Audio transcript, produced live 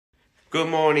Good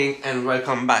morning and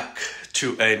welcome back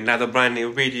to another brand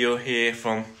new video here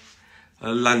from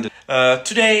London.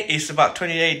 Today is about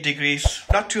 28 degrees,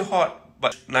 not too hot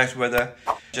but nice weather.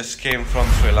 Just came from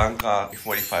Sri Lanka,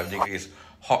 45 degrees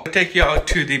hot. I'll take you out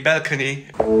to the balcony.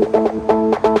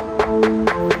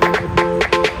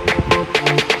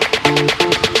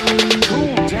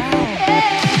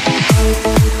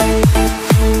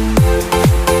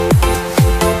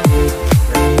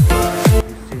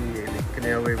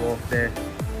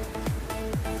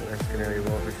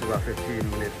 About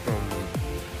 15 minutes from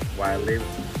where I live.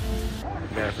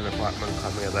 There's an apartment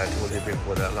coming, as I told you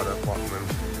before, there are a lot of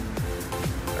apartments.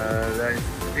 That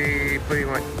is pretty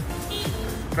much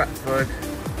the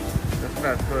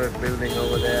Stratford building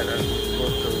over there. That's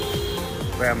close to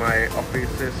where my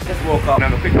office is. Just woke up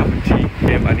and have a quick cup of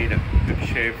tea. If I need a quick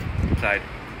shave inside,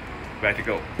 where to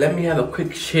go? Let me have a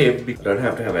quick shave. I don't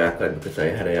have to have a haircut because I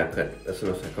had a haircut as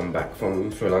soon as I come back from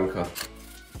Sri Lanka.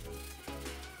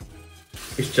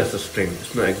 It's just a string,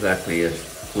 it's not exactly a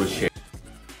full shave.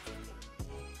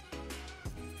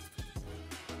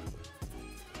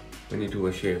 When you do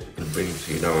a shave, it brings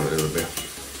you down a little bit.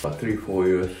 About 3-4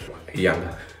 years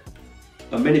younger.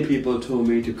 Many people told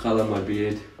me to color my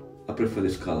beard. I prefer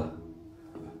this color.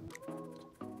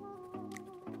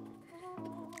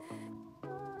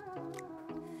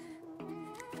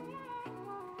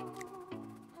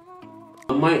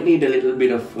 I might need a little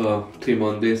bit of trim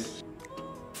on this.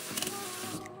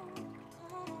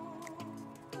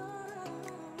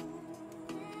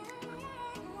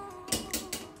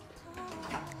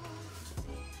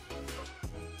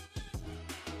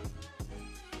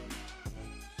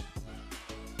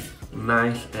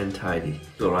 Nice and tidy,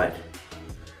 it's alright.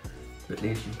 But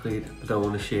nice and clean. I don't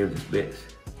want to shave this bit,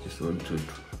 just want to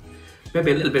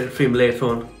maybe a little bit of trim later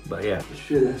on, but yeah. I'm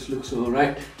sure this looks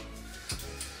alright.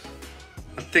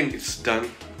 I think it's done.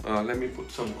 Let me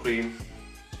put some cream.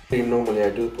 Normally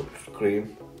I do put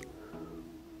cream.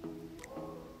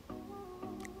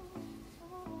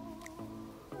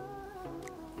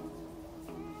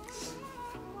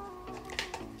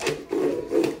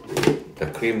 The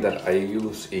cream that I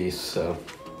use is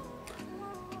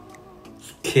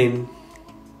Skin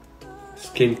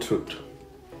Truth.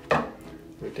 Let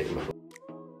me take my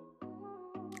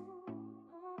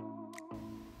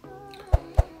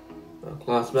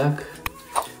glass back.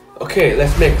 Okay,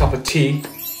 let's make a cup of tea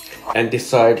and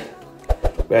decide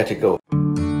where to go.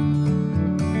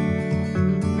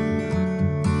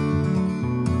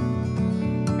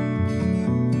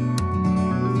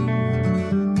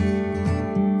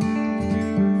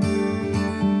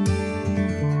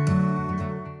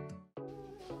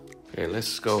 Okay,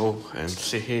 let's go and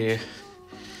sit here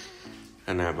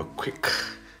and have a quick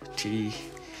tea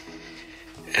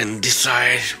and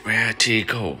decide where to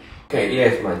go. Okay,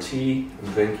 here's my tea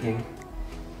I'm drinking.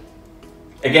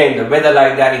 Again, the weather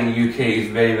like that in the UK is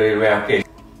very rare. Okay,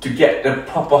 to get the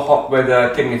proper hot weather,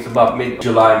 I think it's about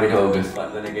mid-July, mid-August.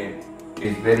 But then again,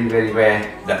 it's very rare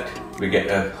that we get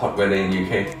a hot weather in the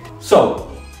UK. So,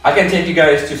 I can take you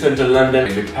guys to central London.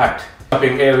 It'll be packed.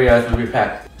 Shopping areas will be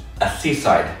packed. A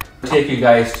seaside. I'll take you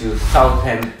guys to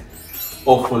Southend.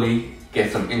 Hopefully,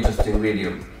 get some interesting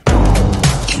video.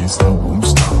 Can't stop, won't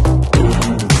stop.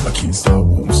 I can't stop,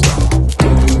 won't stop. I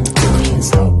can't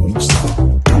stop, won't stop.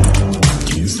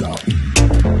 Can't stop.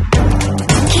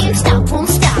 Can't stop, won't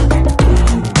stop.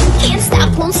 Can't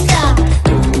stop, won't stop.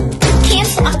 Can't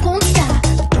stop, won't stop.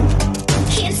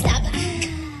 Can't stop.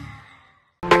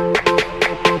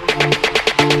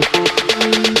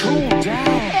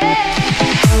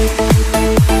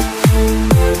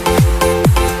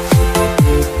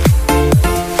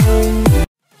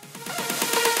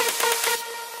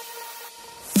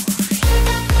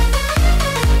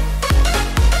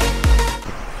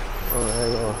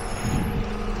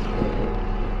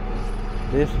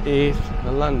 This is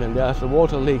London. There's a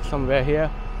water leak somewhere here.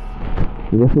 I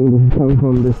think this is coming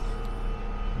from this.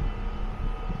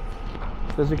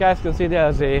 So as you guys can see,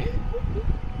 there's a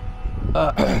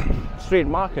street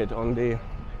market on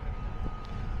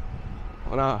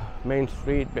our main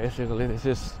street. Basically,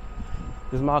 this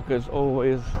market is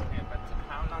always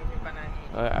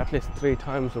at least 3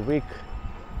 times a week.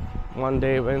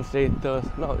 Monday, Wednesday, Thursday.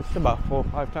 No, it's about 4 or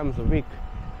 5 times a week.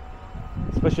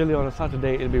 Especially on a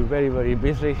Saturday, it'll be very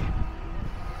busy.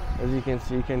 As you can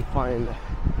see, you can find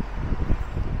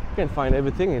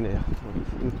everything in here,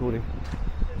 including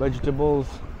vegetables,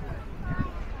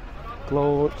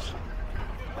 clothes.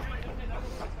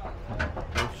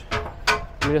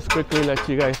 Let me just quickly let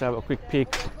you guys have a quick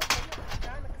peek.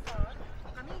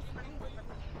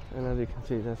 And as you can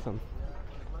see, there's some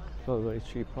very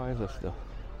cheap prices still.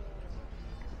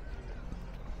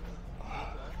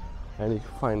 And you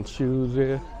can find shoes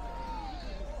here.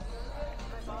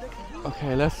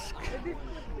 Okay,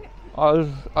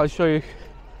 I'll show you.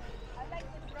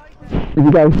 If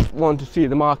you guys want to see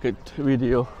the market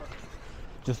video,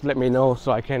 just let me know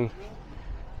so I can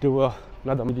do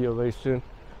another video very soon.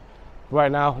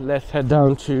 Right now, let's head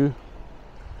down to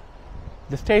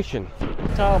the station.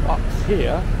 Starbucks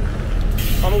here.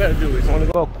 What I'm gonna do is I'm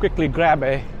gonna go quickly grab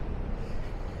a.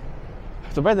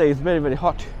 The weather is very, very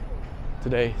hot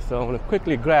today, so I'm gonna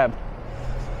quickly grab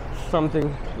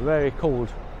something very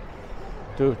cold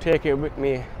to take it with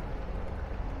me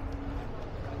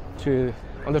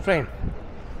on the train.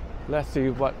 Let's see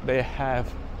what they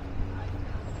have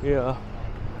here.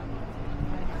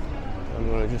 I'm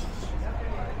gonna just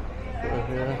go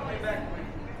here.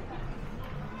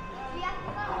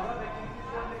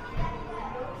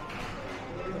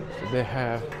 So they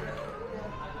have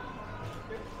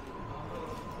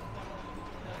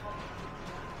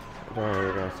there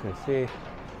you guys can see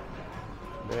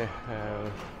they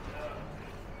have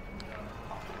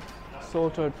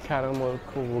salted caramel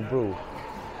cold brew.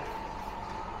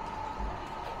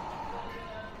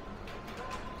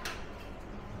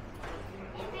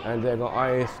 And they got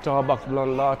Starbucks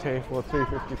blonde latte for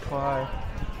 $3.55,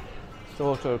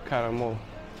 salted caramel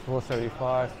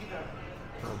 $4.75.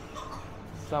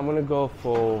 So I'm gonna go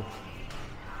for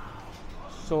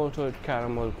salted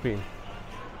caramel cream.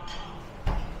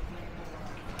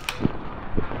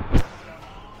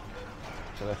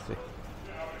 So let's see.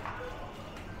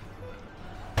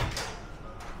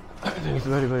 I think it's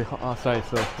very, very hot outside,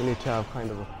 so we need to have kind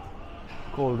of a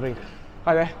cold drink.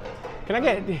 Hi there. Can I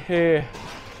get the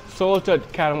salted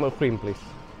caramel cream, please?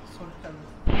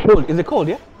 Cold? Is it cold?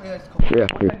 Yeah. Yeah, it's cold. Yeah,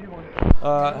 please.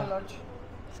 Large.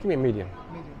 Just give me a medium.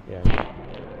 Medium. Yeah.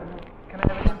 Can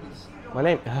I have a name, please? My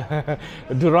name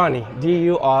Durrani.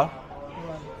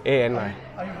 D-U-R-A-N-I.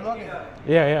 Are you vlogging?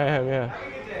 Yeah, I am. Yeah.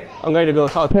 I'm going to go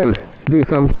Southend, do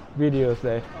some videos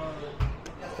there.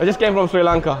 I just came from Sri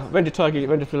Lanka. Went to Turkey.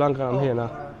 Went to Sri Lanka. I'm here now.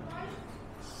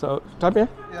 So, type here.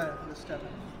 Yeah, just tap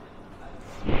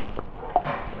it.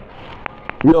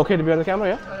 You okay to be on the camera?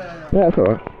 Yeah. Yeah, that's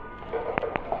alright.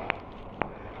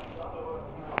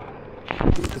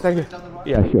 Thank you.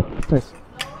 Yeah, sure. Thanks.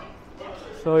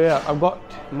 So yeah, I've got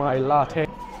my latte.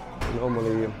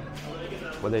 Normally,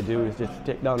 what they do is just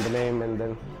take down the name and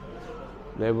then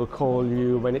they will call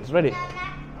you when it's ready.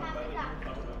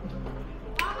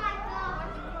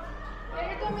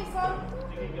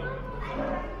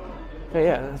 Okay,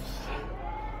 yeah,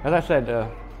 as I said,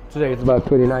 today it's about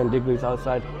 29 degrees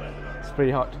outside. It's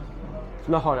pretty hot. It's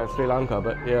not hot at Sri Lanka,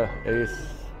 but yeah, it is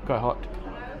quite hot.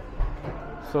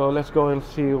 So let's go and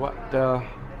see what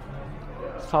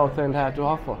Southend had to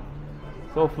offer.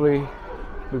 So hopefully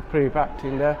we're pretty packed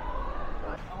in there.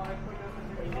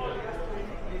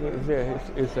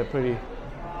 It's a pretty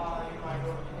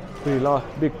large,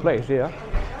 big place here.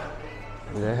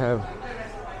 They have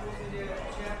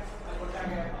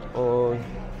all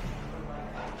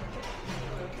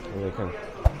they can.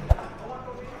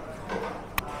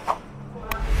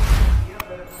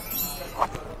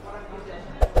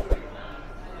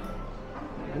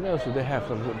 And also they have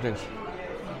some good drinks.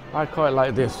 I quite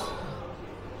like this.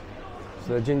 It's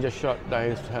the ginger shot that I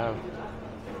used to have.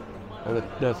 And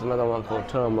there's another one called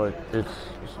turmeric. It's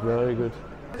very good.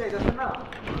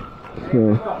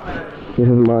 So, this is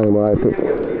mine what I took.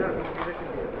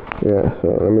 Yeah, so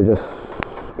let me just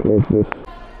close this.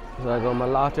 So I got my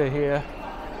latte here.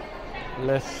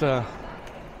 Let's this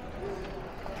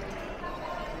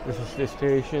is the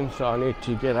station, so I need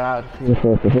to get out here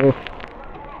first of all.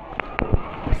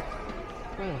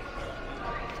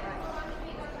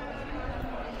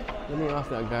 Let me ask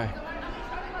that guy.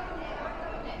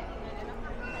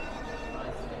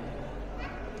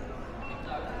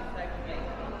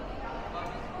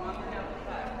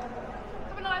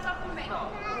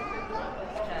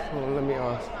 So let me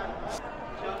ask.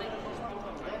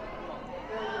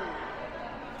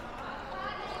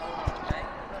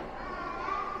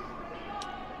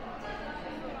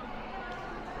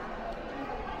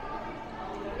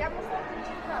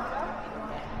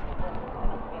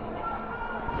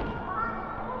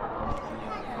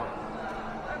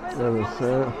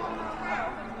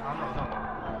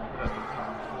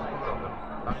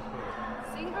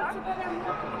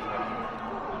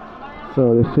 So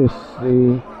this is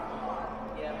the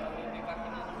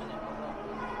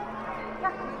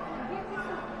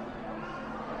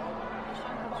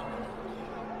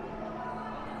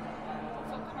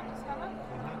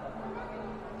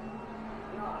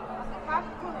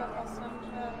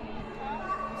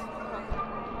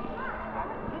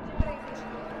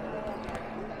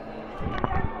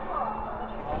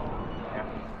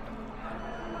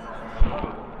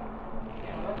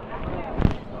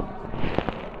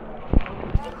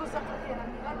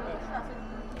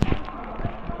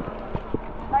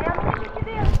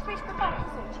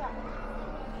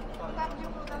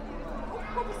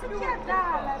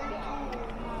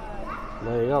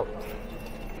There you go.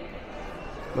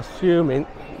 I'm assuming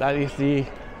that is the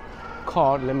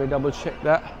card. Let me double check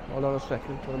that. Hold on a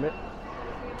second for a minute.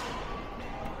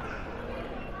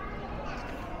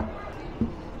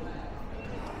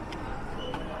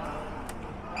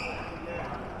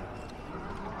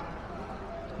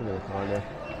 There.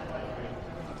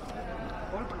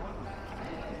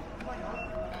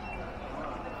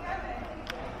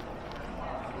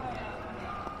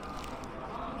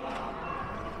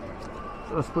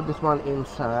 So let's put this one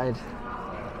inside.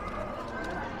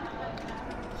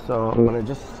 So I'm gonna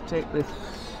just take this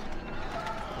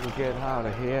and get out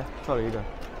of here. Sorry, you go.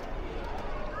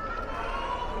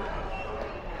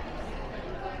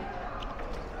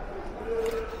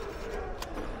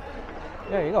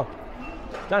 There you go.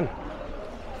 Done.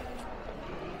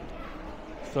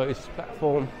 So it's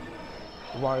platform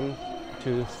 1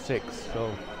 to 6.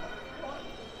 So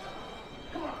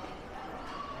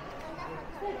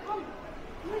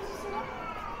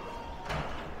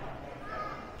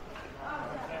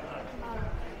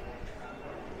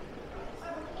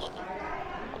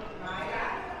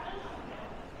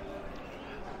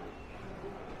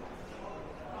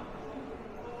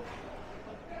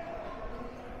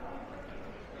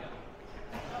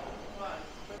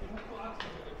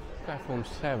platform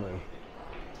 7.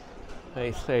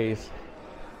 It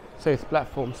says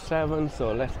platform 7,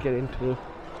 so let's get into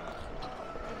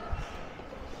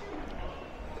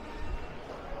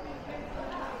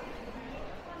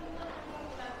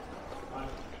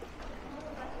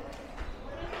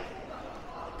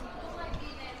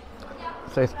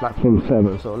platform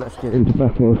 7, so let's get into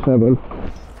platform 7.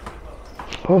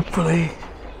 Hopefully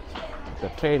the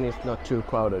train is not too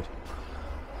crowded.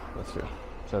 Let's see.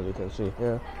 So as you can see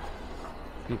here,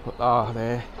 people are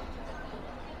there.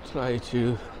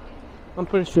 I'm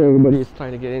pretty sure everybody is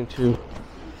trying to get into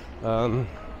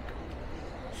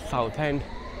Southend.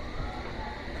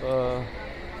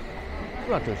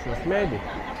 Not too sure, maybe.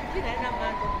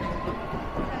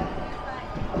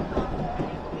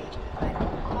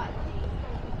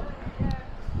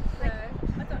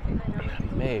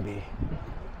 Maybe.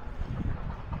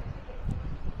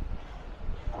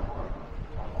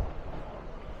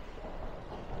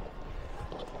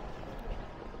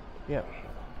 Yeah.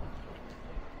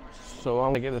 So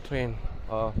I'm gonna get the train.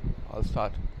 I'll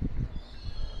start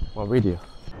my video.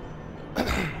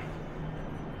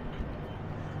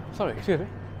 Sorry, excuse me.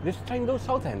 This train goes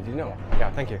Southend, do you know?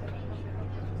 Yeah, thank you.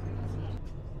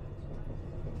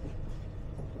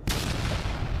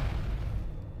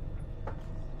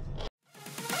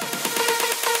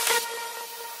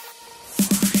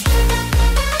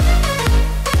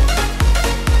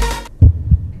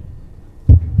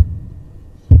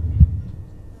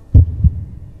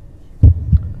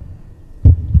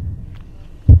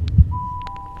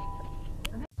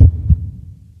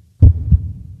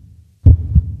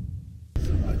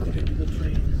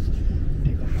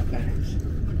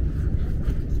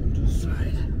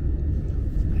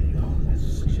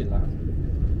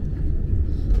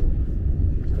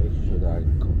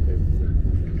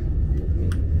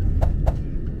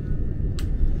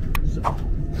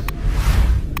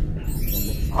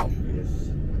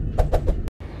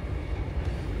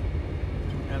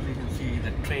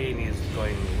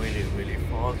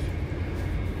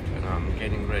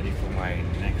 Getting ready for my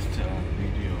next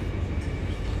video.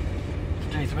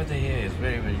 Today's weather here is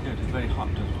very good. It's very hot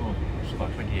as well. It's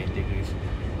about 28 degrees.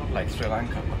 Not like Sri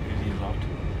Lanka, but really hot.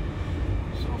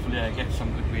 So hopefully I get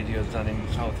some good videos done in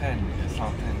Southend, because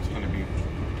Southend is going to be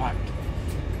packed.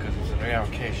 Because it's a rare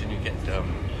occasion you get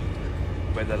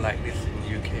weather like this in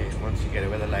the UK. Once you get a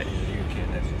weather like in the UK,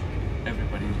 then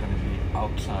everybody's going to be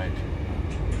outside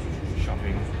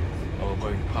shopping or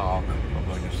going to park or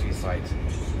going to seaside.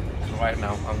 So right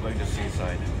now I'm going to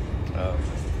seaside.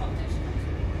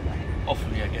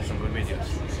 Hopefully I get some good videos.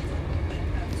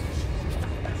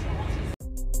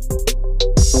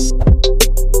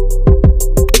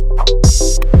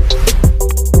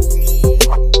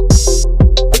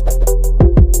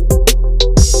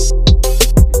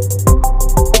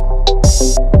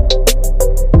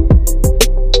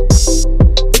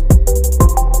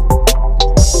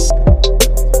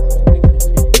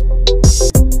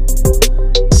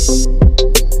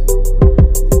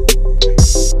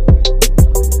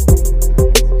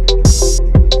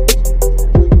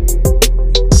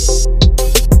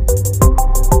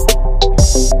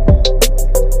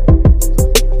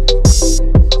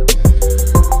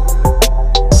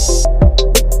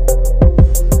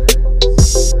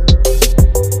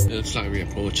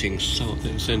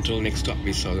 Southend Central. Next stop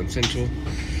is Southend Central.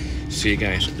 See you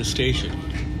guys at the station.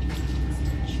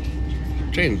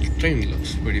 train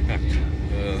looks pretty packed,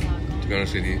 to be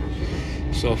honest with you.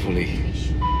 So hopefully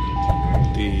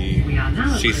the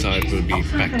seaside will be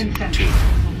packed too.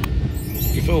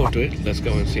 Look forward to it. Let's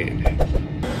go and see it.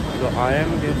 So I am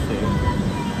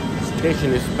guessing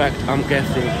station is packed. I'm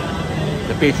guessing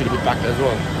the beach will be packed as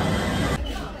well.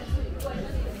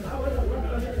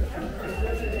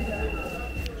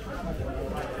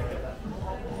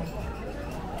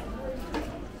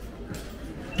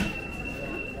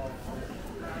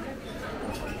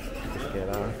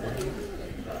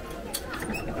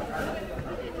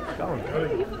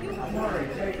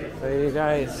 Hey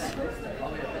guys,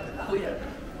 you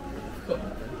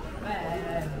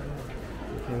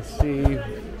can see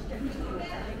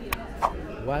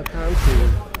welcome to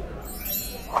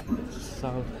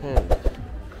Southend.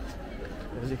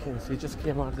 As you can see, just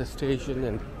came out of the station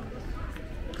and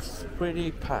it's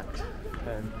pretty packed.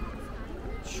 And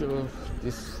sure,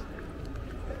 this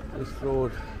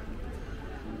road.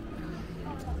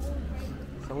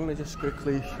 So I'm gonna just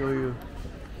quickly show you.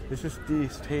 This is the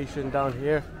station down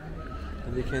here,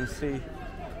 and you can see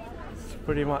it's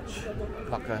pretty much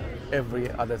like every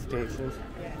other station.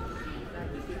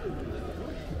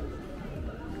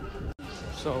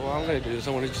 So what I'm gonna do is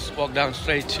I want to just walk down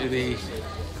straight to the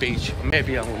beach.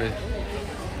 Maybe I want to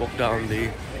walk down the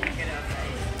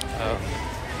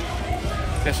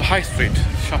there's a high street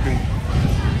shopping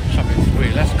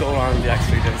street. Let's go around the high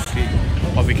street and see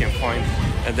what we can find,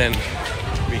 and then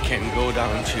we can go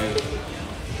down to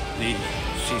the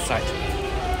seaside.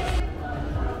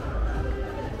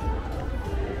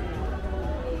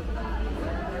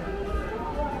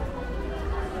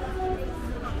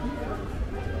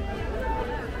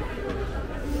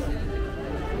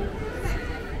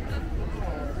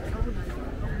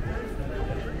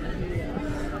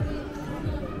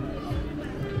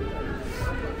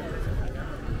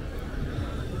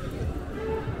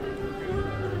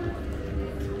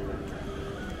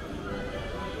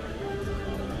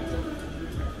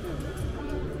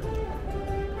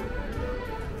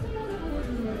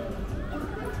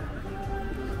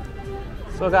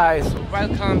 So guys,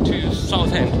 welcome to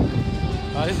Southend.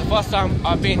 This is the first time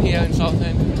I've been here in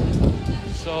Southend.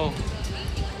 So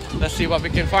let's see what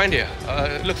we can find here.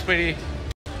 It looks pretty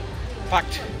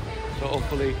packed. So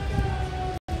hopefully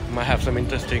I might have some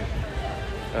interesting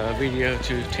video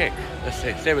to take. Let's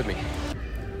say, stay with me.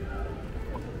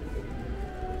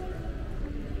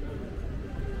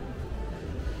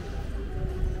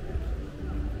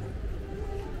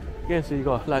 Yeah, so you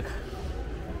got like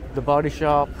the body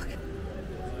shop.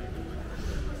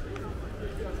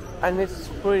 And it's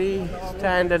pretty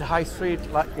standard high street,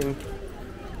 like in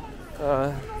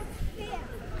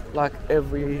like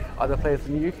every other place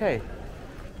in the UK.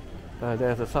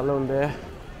 There's a salon there.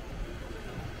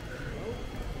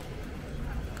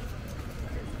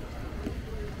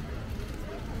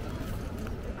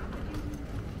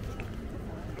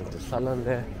 There's a salon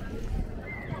there.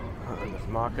 And this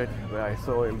market where I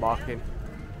saw embarking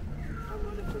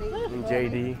in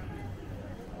JD.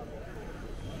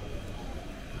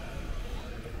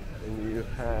 And you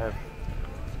have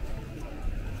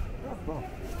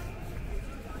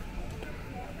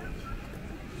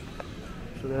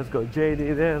so let's go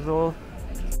JD there as well.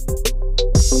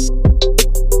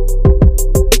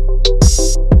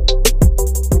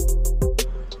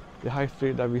 The high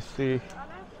street that we see.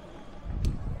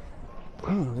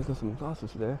 There's some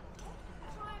glasses there.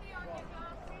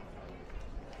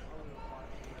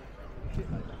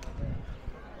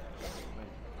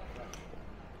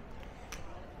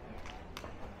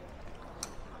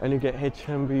 And you get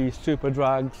HMB,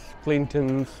 Superdrugs,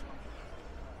 Clinton's.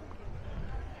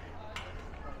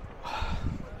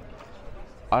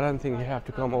 I don't think you have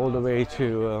to come all the way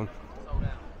to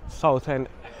Southend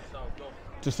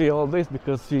to see all this,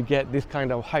 because you get this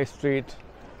kind of high street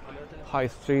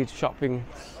shopping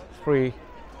spree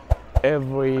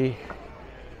every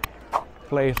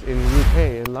place in UK,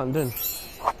 in London,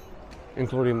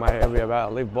 including my area where I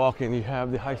live, Barking. You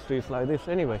have the high streets like this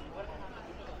anyway.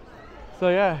 So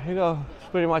yeah, you know, it's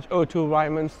pretty much O2,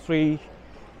 Ryman Street,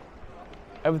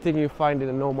 everything you find in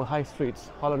the normal high streets,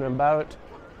 Holland and Barrett,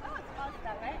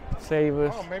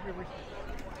 Savers.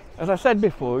 As I said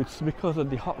before, it's because of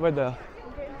the hot weather.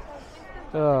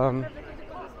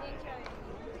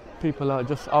 People are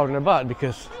just out and about,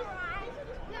 because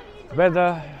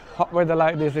hot weather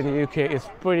like this in the UK is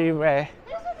pretty rare.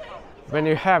 When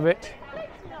you have it,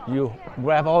 you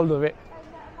grab hold of it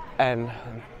and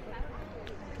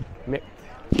make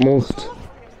most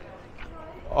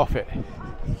of it.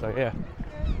 So yeah.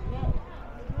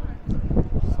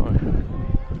 Sorry.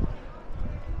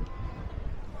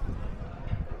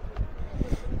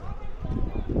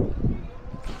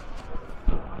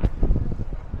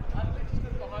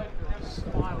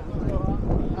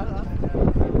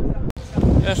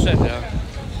 I said,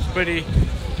 it's pretty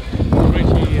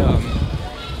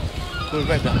good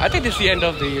weather. I think this is the end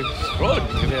of the road.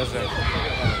 There's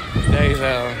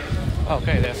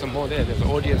some more there. There's an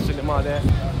audience cinema there.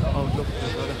 Oh look,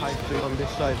 there's another high street on this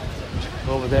side,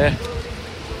 over there.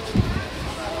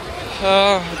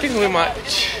 I think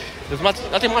there's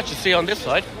nothing much to see on this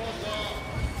side.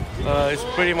 It's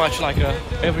pretty much like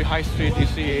every high street you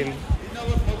see in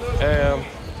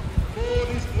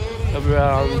everywhere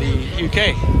around the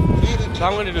UK. So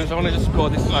I'm going to do is I'm going to just go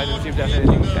this side and see if there's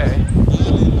anything there.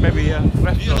 Maybe a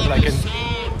restaurant where I can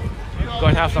go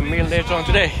and have some meal later on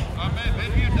today.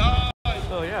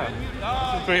 So yeah,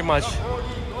 this is pretty much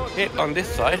it on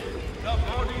this side.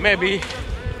 Maybe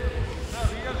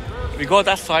we go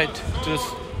that side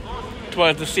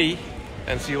towards the sea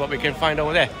and see what we can find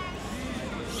over there.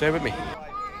 Stay with me.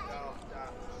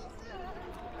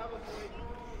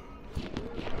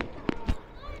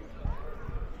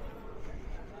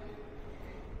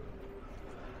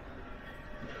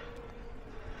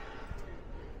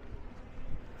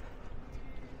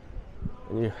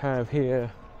 And you have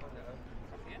here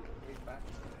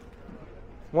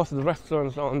most of the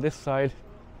restaurants on this side,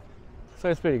 so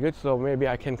it's pretty good. So maybe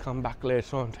I can come back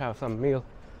later on to have some meal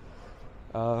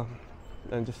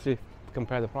and just see,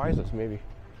 compare the prices. Maybe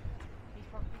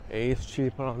it's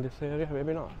cheaper on this area,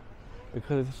 maybe not,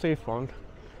 because it's a seafront.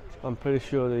 I'm pretty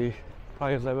sure the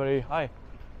prices are very high.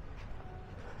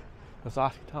 There's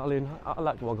Ask Italian. I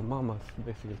like Wagamama's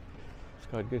basically. It's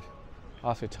quite good.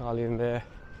 Ask Italian there.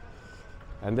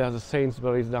 And there's a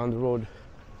Sainsbury's down the road.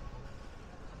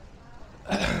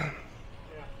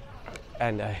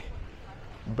 And a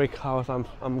brick house.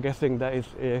 I'm guessing that is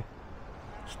a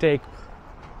steak.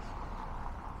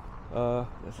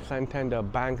 There's a Santander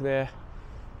bank there.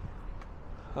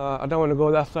 I don't want to go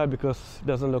that side because it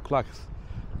doesn't look like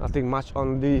nothing much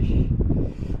on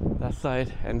that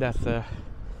side. And that's a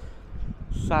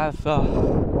salsa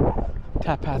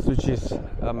tapas, which is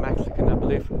Mexican, I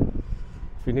believe.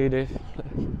 If you need it,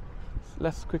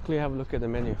 let's quickly have a look at the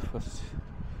menu first.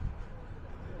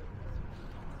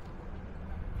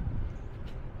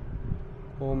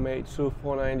 Homemade soup,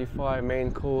 $4.95.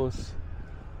 Main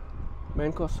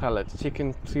course salad,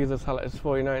 chicken Caesar salad is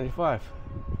 $4.95.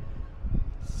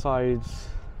 Sides,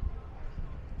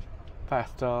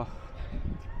 pasta.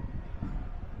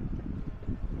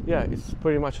 Yeah, it's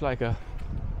pretty much like a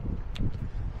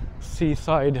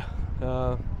seaside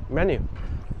menu.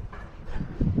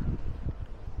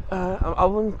 I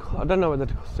don't know whether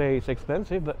to say it's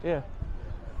expensive, but yeah.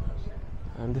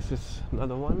 And this is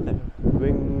another one there.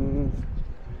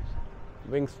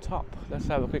 Wings top. Let's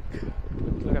have a quick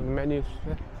look at the menus.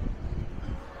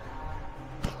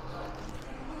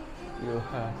 You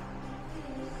have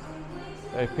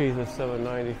a pizza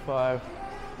 $7.95.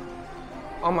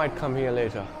 I might come here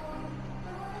later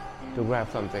to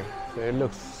grab something. So it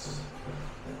looks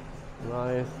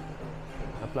nice.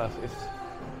 Plus it's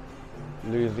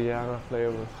Louisiana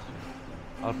flavors.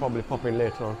 I'll probably pop in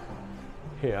later on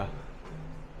here.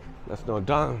 Let's go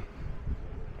down.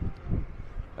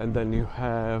 And then you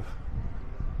have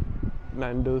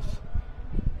Nando's.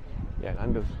 Yeah,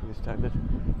 Nando's is standard.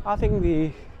 I think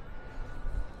the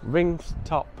wings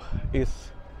top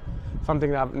is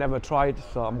something that I've never tried,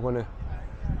 so I'm gonna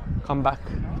come back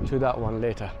to that one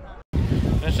later.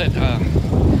 That's it.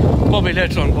 Probably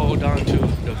later on go down to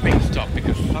the wings top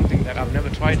because it's something that I've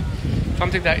never tried,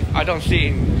 something that I don't see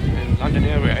in London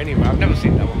area anywhere. I've never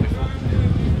seen that one before.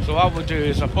 So what I will do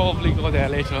is I'll probably go there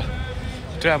later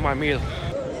to have my meal.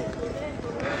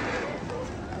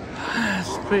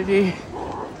 It's pretty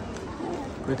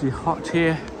hot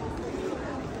here.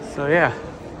 So yeah,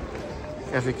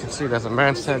 as you can see, there's a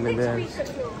man standing there.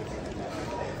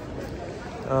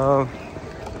 Yeah,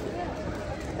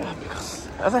 because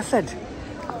as I said,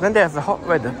 when there's the hot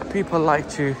weather, people like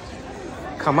to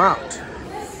come out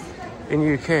in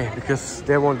UK because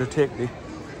they want to take the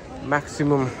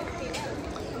maximum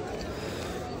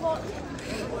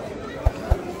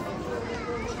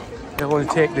they want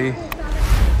to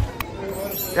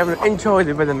enjoy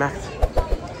the weather max.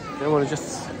 They want to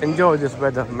just enjoy this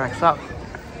weather max up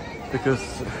because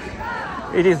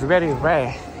it is very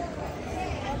rare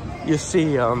you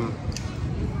see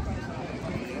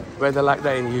weather like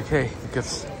that in the UK,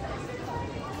 because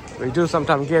we do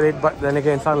sometimes get it, but then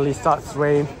again suddenly starts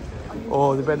rain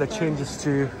or the weather changes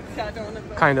to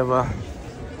kind of a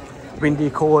windy,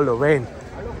 cold or rain.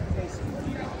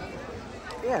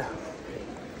 Yeah,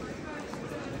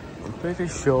 I'm pretty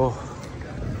sure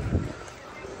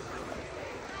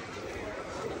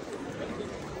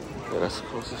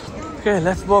okay,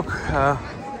 let's walk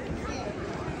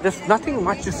there's nothing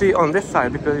much to see on this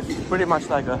side because it's pretty much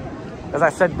like a, as I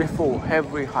said before,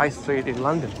 every high street in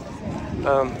London.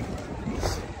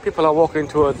 People are walking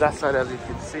towards that side, as you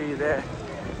can see there.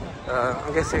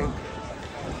 I'm guessing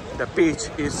the beach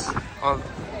is on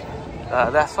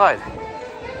that side.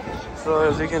 So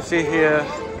as you can see here,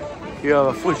 you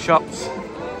have food shops,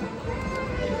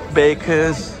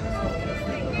 bakers,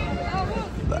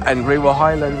 and River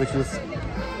Highland, which is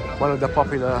one of the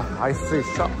popular high street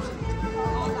shops,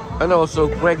 and also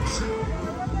Greg's,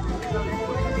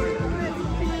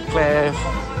 Claire's,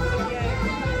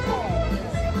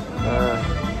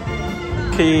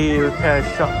 key repair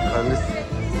shop, and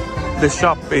this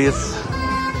shop is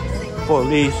for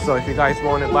lease. So if you guys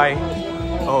want to buy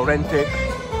or rent it,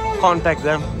 contact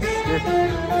them.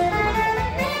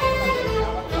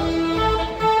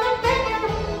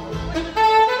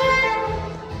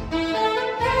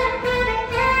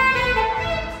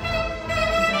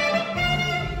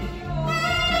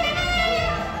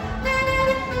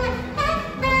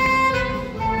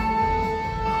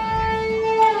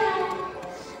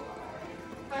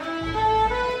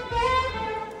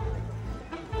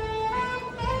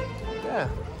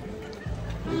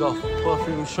 We got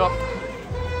perfume shop.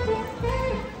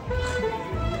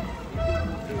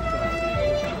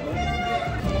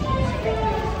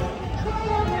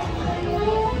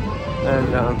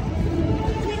 And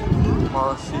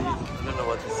Marcy, I don't know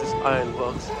what this is,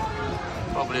 Ironworks.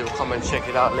 Probably will come and check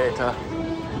it out later.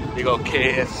 We got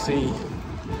KFC.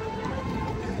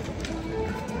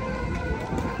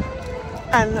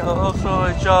 And also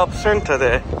a job center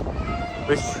there,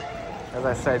 which, as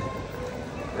I said,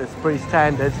 it's pretty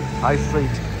standard high street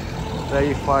where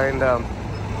you find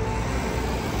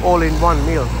all-in-one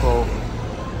meal.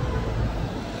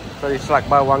 So it's like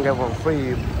buy one get one free.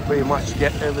 You pretty much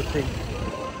get everything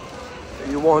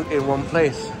you want in one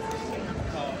place.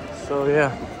 So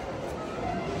yeah,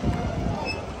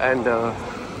 and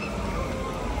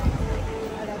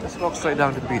let's walk straight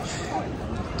down the beach.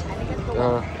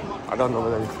 I don't know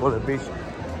whether it's for the beach,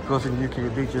 because in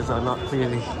UK beaches are not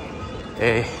clearly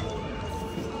a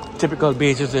typical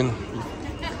beaches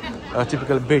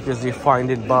you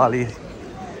find in Bali,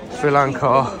 Sri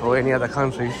Lanka, or any other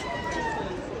countries.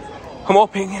 I'm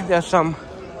hoping there's some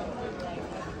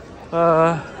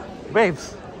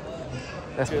waves.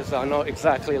 Beaches are not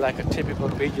exactly like a typical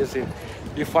beaches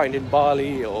you find in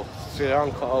Bali or Sri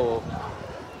Lanka or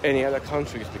any other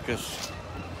countries, because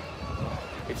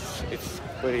it's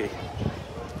pretty.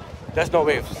 There's no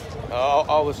waves.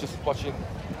 I was just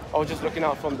looking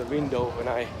out from the window when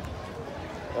I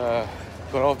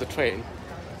got off the train,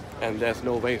 and there's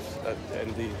no waves,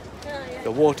 and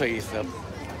the water is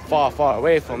far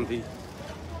away from the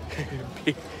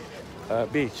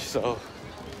beach. So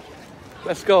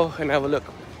let's go and have a look.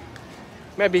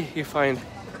 Maybe you find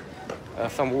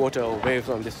some water or waves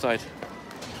on this side.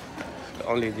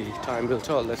 Only the time will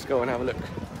tell. Let's go and have a look.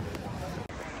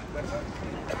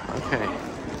 Okay,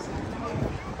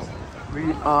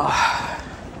 we are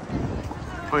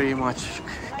pretty much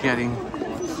getting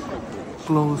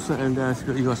closer, and there's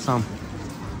you got some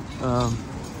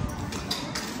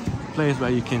place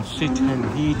where you can sit and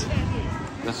eat.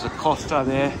 There's a Costa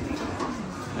there,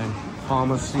 and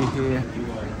pharmacy here,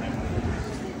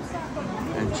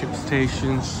 and chip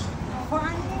stations.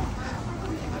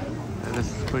 And this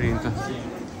is pretty interesting.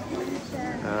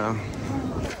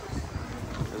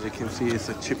 As you can see, it's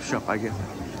a chip shop, I guess.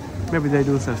 Maybe they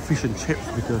do sell fish and chips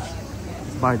because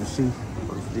it's by the sea.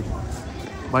 Obviously,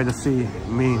 by the sea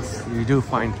means you do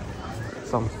find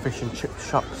some fish and chip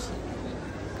shops.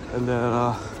 And there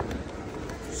are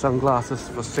sunglasses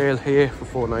for sale here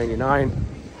for $4.99.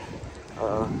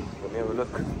 Let me have a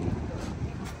look.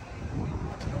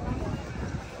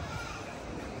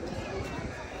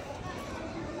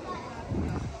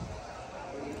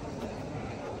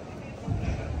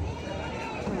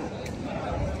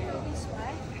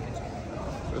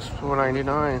 It's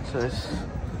 $4.99, so it's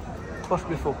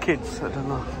possibly for kids. I don't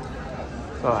know.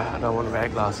 So I don't want to wear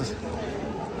glasses.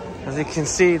 As you can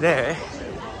see there,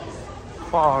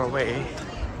 far away, you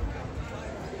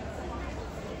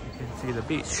can see the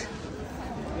beach.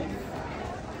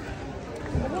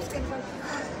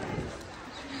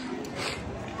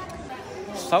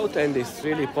 Southend is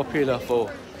really popular for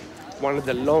one of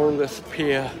the longest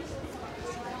pier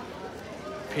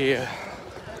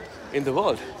in the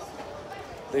world.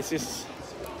 This is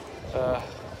well,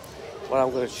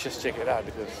 I'm going to just check it out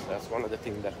because that's one of the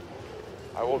things that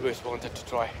I always wanted to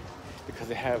try, because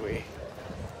they have a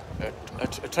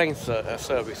train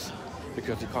service,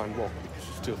 because you can't walk because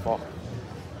it's too far.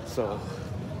 So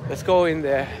let's go in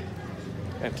there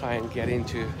and try and get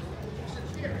into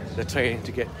the train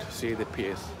to get to see the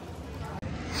piers.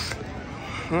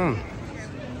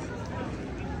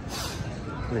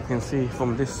 You can see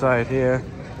from this side here,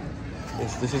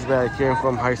 this is where I came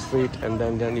from, High Street, and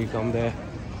then you come there.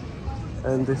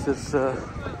 And this is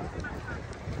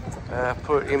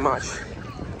pretty much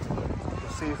the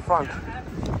seafront.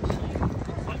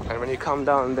 And when you come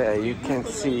down there, you can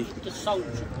see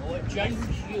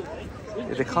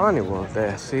the carnival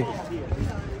there. See, you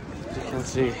can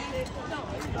see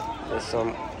there's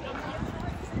some.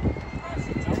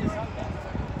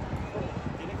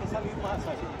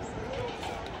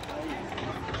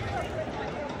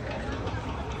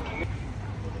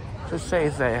 It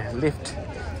says there, lift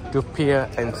to pier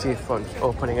and seafront,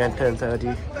 opening at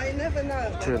 10:30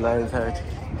 to 9:30.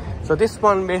 So this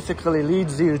one basically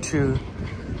leads you to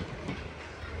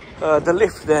the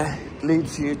lift there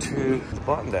leads you to the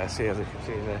bottom there. See, as you can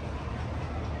see there.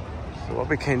 So what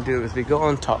we can do is we go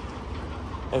on top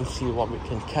and see what we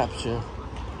can capture.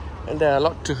 And there are a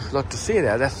lot to see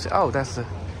there. That's the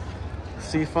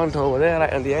seafront over there, right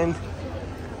at the end.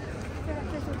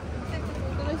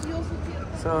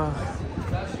 So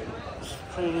it's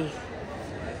pretty.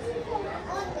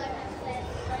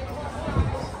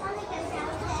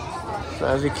 So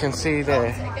as you can see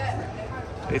there,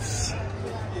 it's.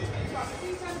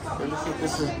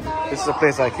 This is the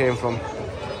place I came from,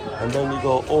 and then you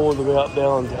go all the way up there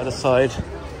on the other side.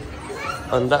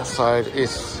 On that side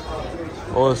is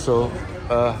also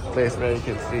a place where you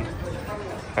can see,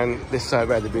 and this side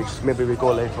where the beach. Maybe we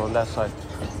go later on that side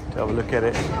to have a look at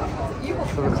it.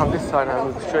 So we come this side and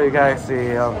I'll show you guys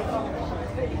the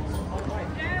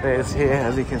place here.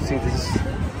 As you can see, this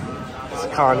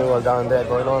carnival down there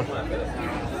going on,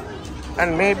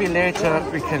 and maybe later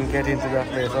we can get into that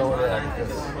place over there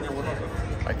because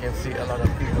I can see a lot of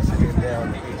people sitting there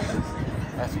on the beach.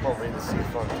 That's probably the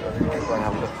seafront, so we're going to go and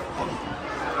have a look.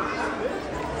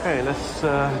 Okay, let's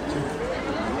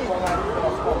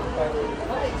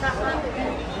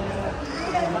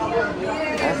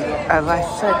as I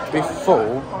said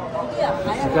before,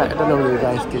 I don't know whether you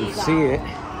guys can see it.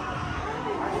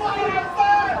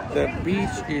 The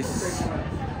beach is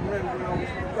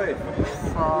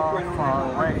far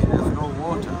away. There's no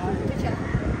water.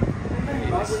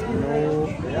 There's no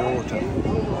water.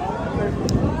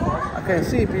 I can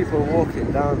see people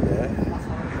walking down there.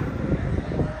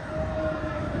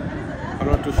 I'm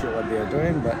not too sure what they're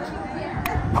doing, but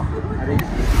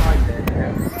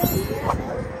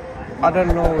I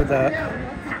don't know whether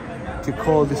to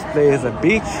call this place a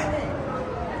beach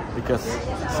because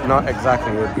it's not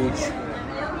exactly a beach.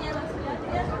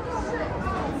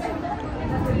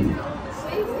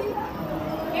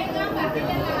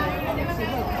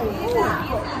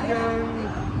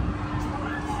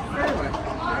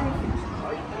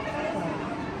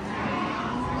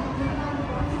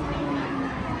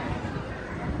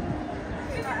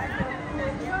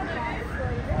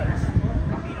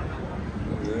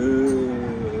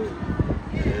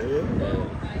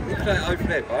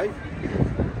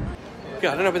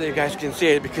 Yeah, I don't know whether you guys can see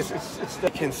it because you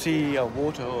can see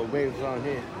water or waves around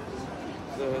here.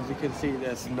 So as you can see,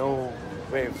 there's no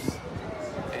waves.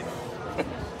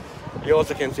 You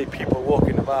also can see people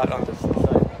walking about on the side.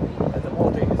 And the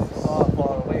water is far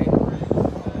away.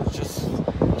 It's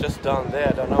just down there.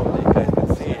 I don't know whether you guys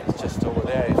can see it. It's just over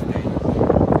there is the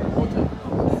water.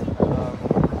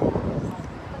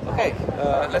 Okay,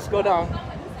 let's go down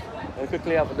and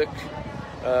quickly have a look.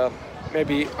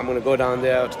 Maybe I'm going to go down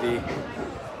there to the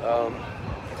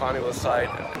carnival side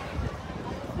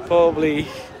and probably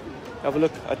have a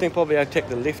look. I think probably I'll take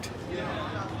the lift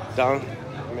down.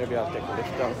 Maybe I'll take the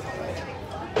lift down.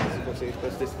 As you can see,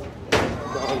 press this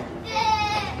down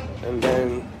and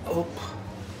then up.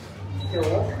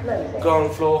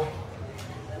 Ground floor.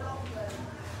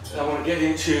 I want to get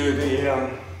into the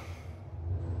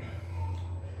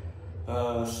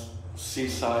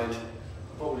seaside.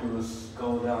 Probably was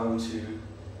go down to.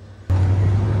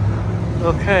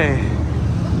 Okay,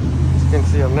 as you can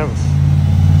see, I'm nervous.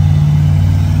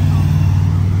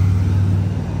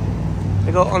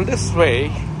 I go on this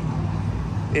way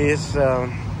is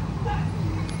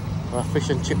fish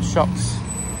and chip shops,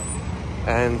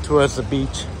 and towards the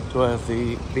beach.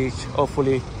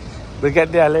 Hopefully, we'll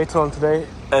get there later on today.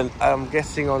 And I'm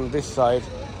guessing on this side,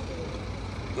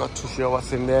 not too sure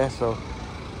what's in there. So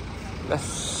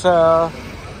let's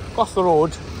cross the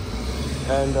road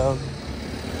and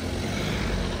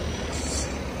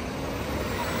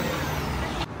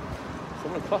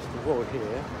someone across the road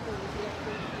here,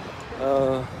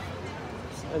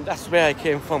 and that's where I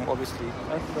came from. Obviously,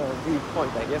 that's the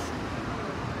viewpoint, I guess.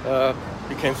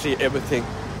 You can see everything.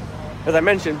 As I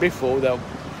mentioned before,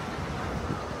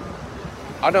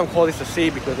 I don't call this a sea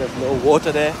because there's no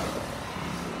water there.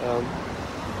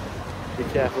 Be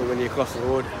careful when you cross the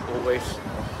road. Always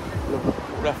look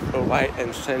left or right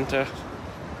and center.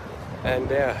 And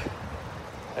there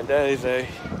is a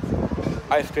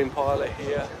ice cream parlor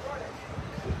here.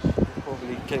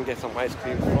 Probably can get some ice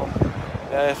cream from.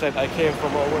 As I said, I came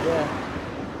from over there.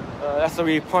 That's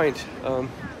the point.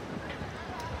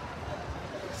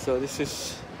 So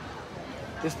this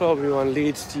probably one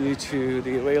leads you to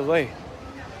the railway.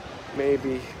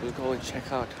 Maybe we'll go and check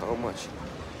out how much.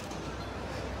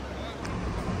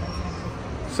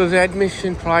 So the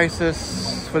admission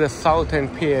prices for the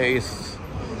Southend Pier is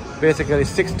basically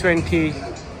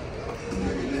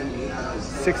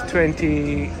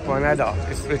 $6.20 for an adult.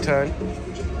 It's return.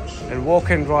 And walk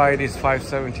and ride is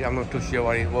 $5.70. I'm not too sure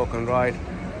what it is. Walk and ride.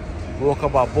 Walk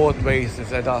about both ways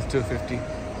is adult $2.50.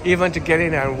 Even to get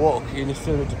in and walk, you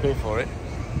still need to pay for it.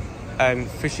 And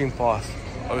fishing pass,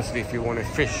 obviously, if you want to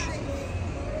fish,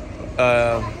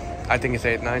 I think it's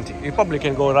 $8.90. You probably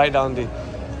can go right down the.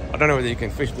 I don't know whether you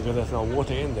can fish because there's no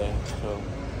water in there. So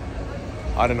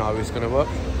I don't know how it's gonna work.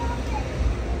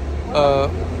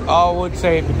 I would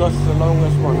say because it's the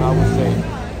longest one, I would say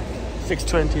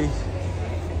 $6.20.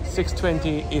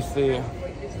 $6.20 is the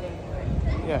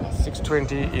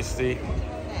 $6.20 is the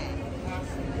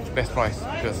best price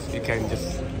because you can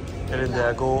just get in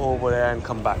there, go over there, and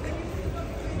come back.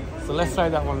 So let's try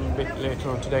that one a bit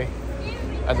later on today.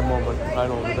 At the moment, I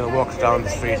know we're gonna walk down the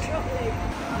street.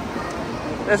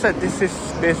 As I said, this is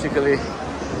basically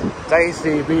that is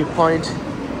the viewpoint,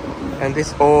 and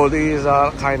all these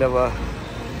are kind of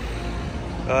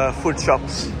food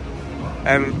shops,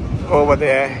 and over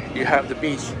there you have the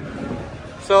beach.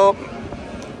 So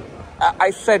I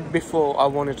said before I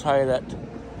want to try that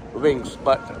wings,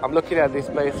 but I'm looking at these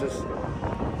places.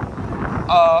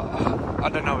 I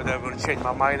don't know whether I'm going to change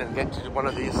my mind and get to one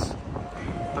of these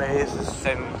places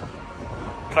and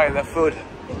try the food.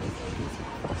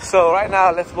 So right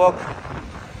now, let's walk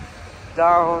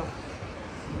down.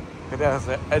 There's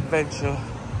an adventure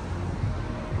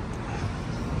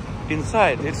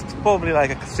inside. It's probably like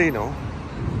a casino.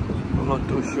 I'm not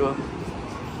too sure.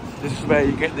 This is where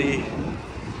you get the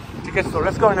tickets. So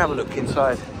let's go and have a look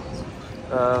inside.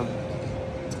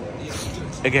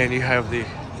 Again, you have the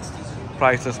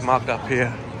prices marked up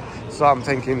here. So I'm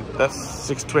thinking that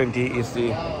 $6.20 is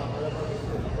the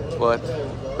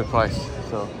price.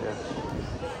 So yeah.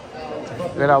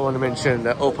 Then I want to mention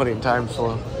the opening times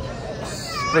for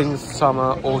spring,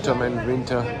 summer, autumn, and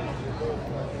winter.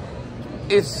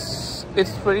 It's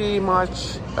pretty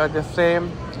much at the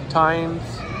same times.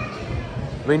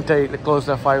 Winter it closes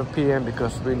at 5 p.m.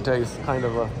 because winter is kind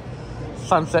of a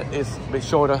sunset is a bit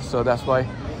shorter, so that's why.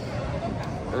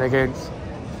 And again,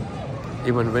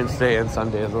 even Wednesday and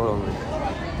Sunday as well.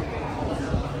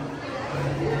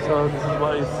 So this is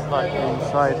what it's like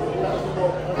inside.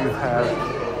 You have.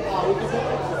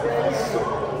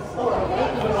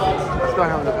 Let's go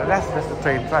and have a look at that. That's the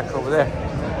train track over there.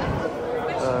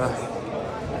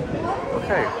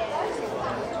 Okay.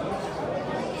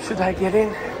 Should I get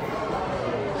in?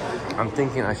 I'm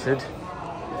thinking I should.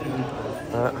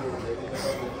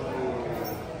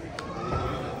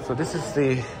 So this is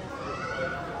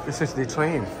the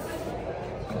train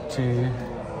to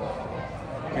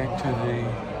get to the.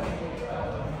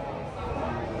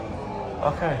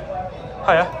 Okay.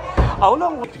 Hiya. How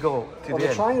long would you go to the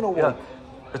end? Train or what?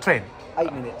 The train.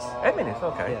 8 minutes. 8 minutes.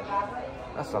 Okay. Yeah.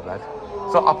 That's not bad.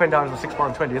 So up and down is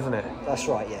 £6.20, isn't it? That's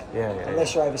right, yeah. Yeah.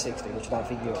 Unless you're over 60, which I don't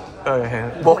think you are. Oh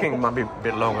yeah. Walking might be a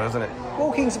bit longer, isn't it?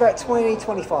 Walking's about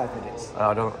 20-25 minutes.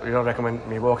 You don't recommend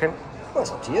me walking? Well,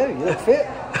 it's up to you. You look fit.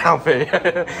 I'm fit.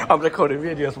 I'm recording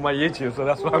videos for my YouTube, so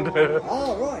that's what I'm doing.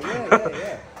 Oh, right,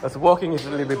 yeah. That's walking is a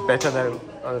little bit better than.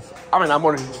 I mean, I'm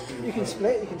only. You can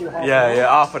split. You can do half.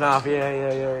 Half and half.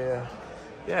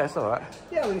 Yeah, it's all right.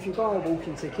 Yeah, well, if you buy a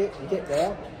walking ticket, you get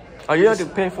there. Oh, you have to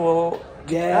pay for.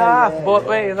 Both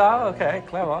ways. Oh, okay,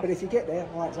 clever. But if you get there,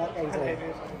 right, Zach, how you doing?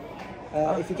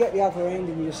 If you get the other end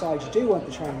and you decide you do want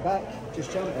the train back, just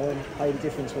jump on and pay the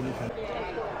difference when you come.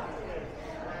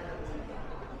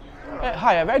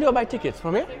 Hi, where do I buy tickets?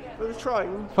 From here? For the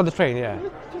train? For the train, yeah. Oh,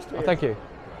 thank you.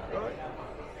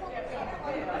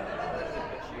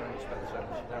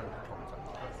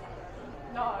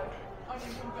 No, only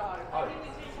from go.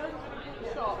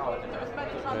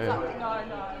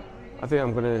 I think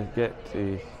I'm gonna get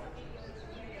the.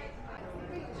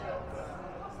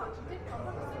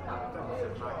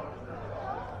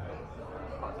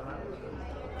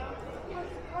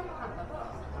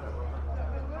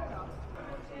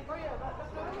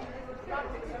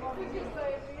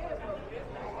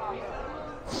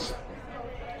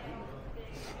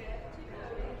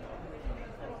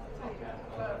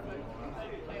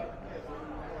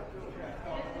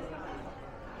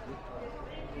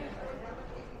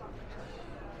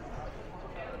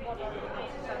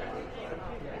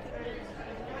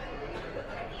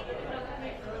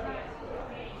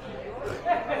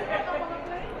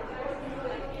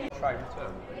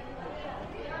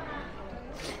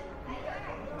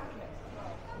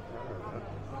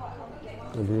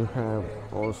 And you have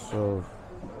also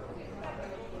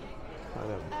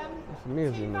it's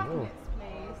amazing as well.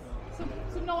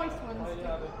 Some nice ones.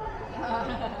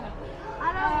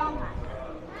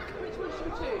 Which one should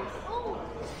we choose?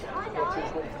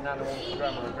 Nana wants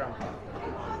grandma and grandpa.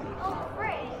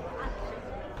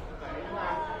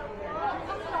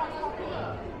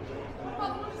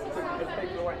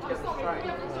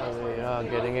 Oh, they are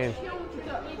getting in.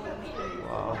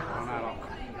 Wow.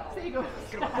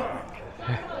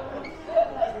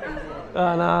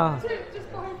 No.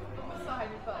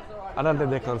 I don't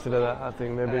think they consider that. I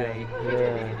think maybe,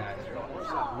 yeah.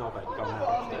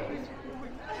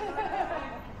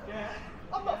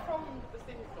 I'm not from the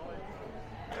city side.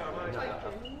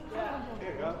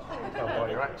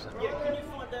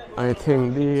 I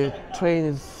think the train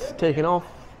is taking off.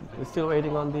 We're still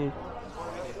waiting on the.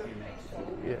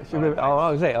 Yeah, should we?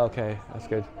 Oh, is it? Okay, that's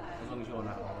good. As long as you're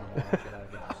not.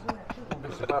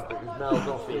 Mr. Fabric is now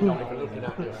off, he's not even looking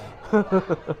at you.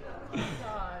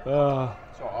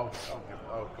 So I'll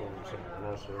call him something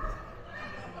else.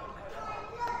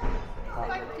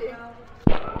 Thank you.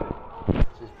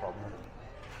 That's his problem.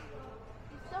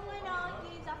 Someone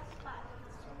argues us back.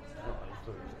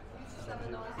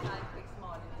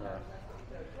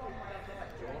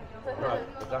 Right,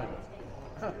 we're done.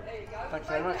 Thanks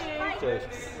very much. Cheers.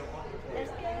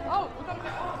 Oh, we've got a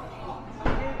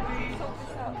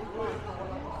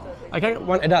I can get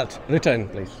one adult. Return,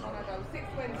 please.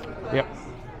 Yep.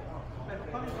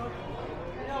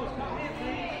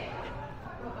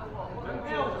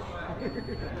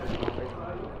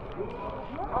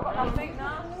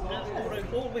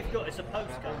 All we've got is a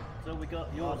postcard, so we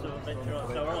got yours or Adventure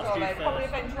Island. So I'll ask you Probably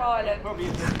first. Adventure Island. Probably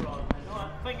Adventure Island. All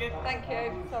right, thank you. Thank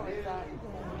you. Sorry, Zach.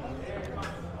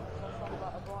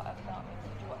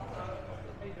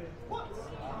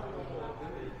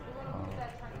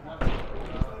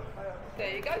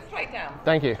 There you go, straight down.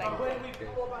 Thank you.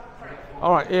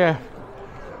 All right, yeah.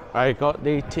 I got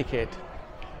the ticket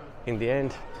in the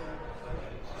end.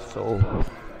 So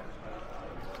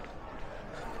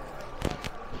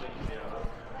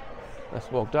let's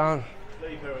walk down.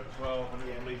 Leave her at 12 and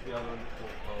then leave the other one at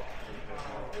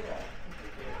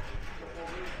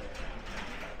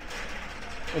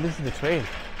 4:30. And this is the train.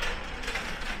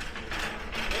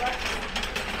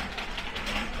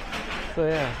 So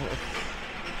yeah,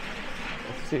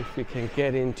 let's see if we can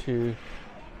get into.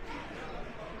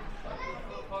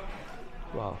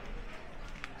 Wow,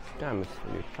 damn, it's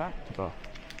really packed, bro.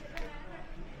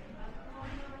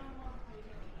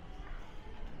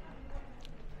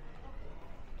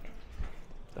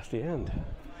 That's the end.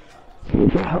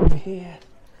 Down here,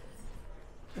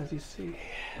 as you see.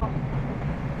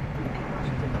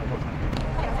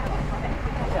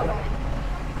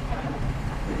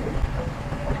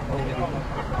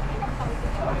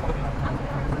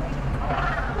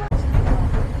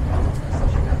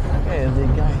 There's the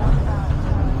guy.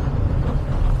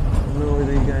 I don't know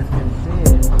whether you guys can see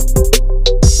it.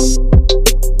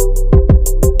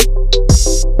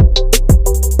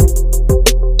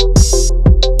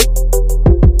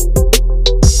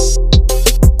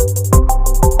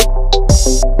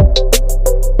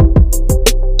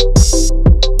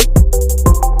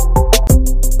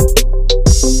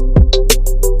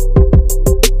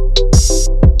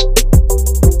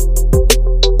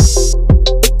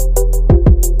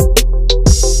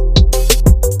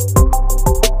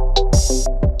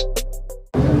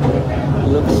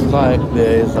 Like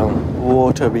there is some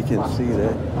water we can see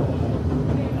there,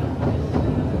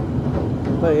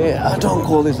 but yeah, I don't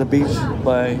call this a beach,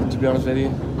 but to be honest with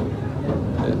you,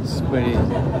 it's pretty,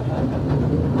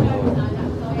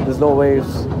 there's no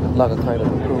waves, like a kind of a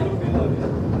pool.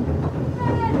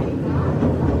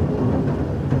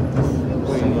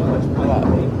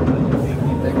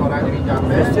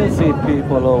 I still see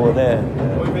people over there.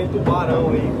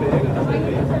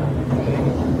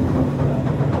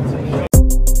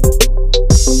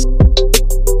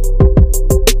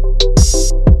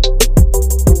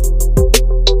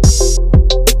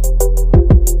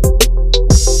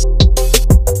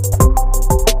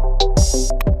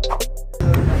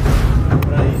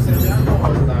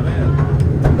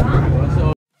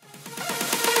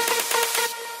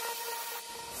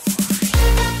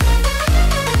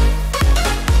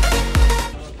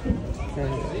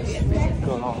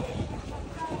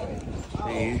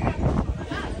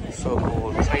 The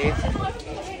so-called train,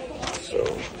 so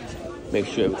make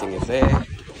sure everything is there,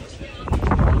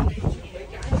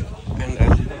 and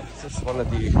this is one of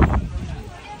the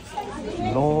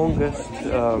longest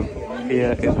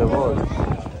pier in the world,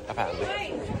 apparently.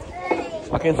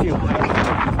 I can see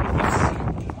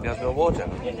there's no water.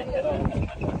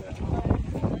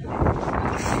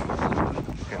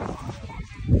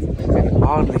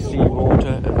 hardly see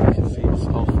water, as you can see it's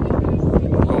off. It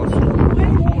goes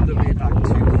all the way back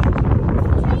to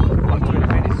about 20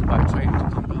 minutes by train to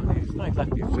come down here. It's not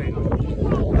exactly a train. It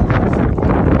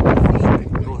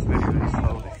goes very, very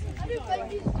slowly.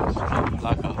 It's not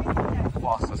like a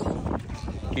fastest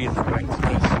Heathrow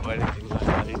Express or anything like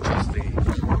that. It's just the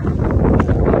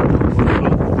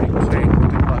train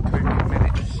to about 20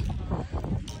 minutes.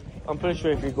 I'm pretty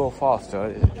sure if you go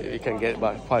faster, you can get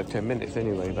about 5-10 minutes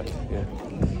anyway, but yeah.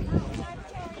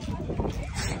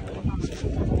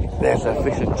 There's a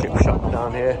fish and chip shop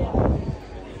down here.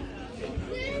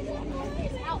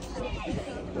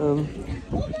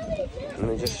 Let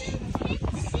me just...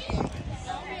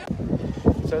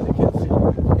 So as you can see,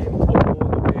 all the way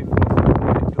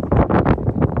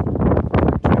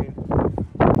from train.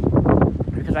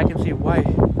 Because I can see why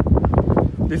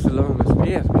this is the longest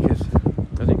pier, because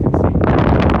as you can see,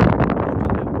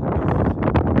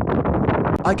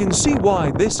 I can see why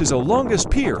this is the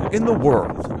longest pier in the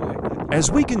world. As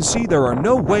we can see, there are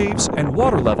no waves and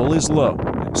water level is low,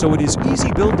 so it is easy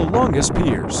build the longest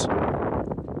piers.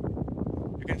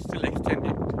 you can still extend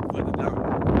it further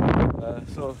down.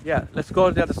 So yeah, let's go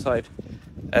on the other side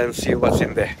and see what's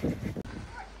in there.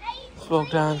 Let's walk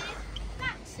down.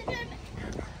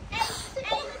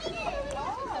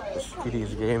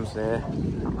 Kiddies games there.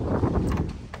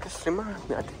 This reminds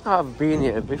me, I think I've been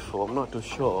here before, I'm not too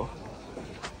sure.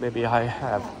 Maybe I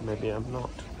have, maybe I'm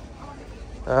not.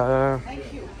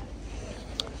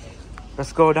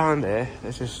 Let's go down there.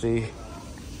 This is the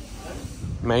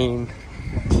main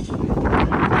pier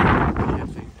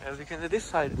thing. As you can see, this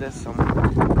side there's some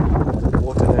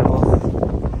water level.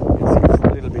 It seems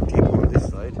a little bit deeper on this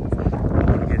side.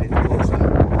 I'm getting closer.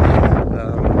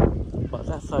 But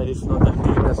that side is not that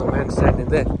deep. There's a man standing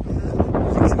there.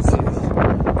 As you can see,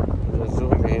 let's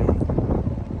zoom in.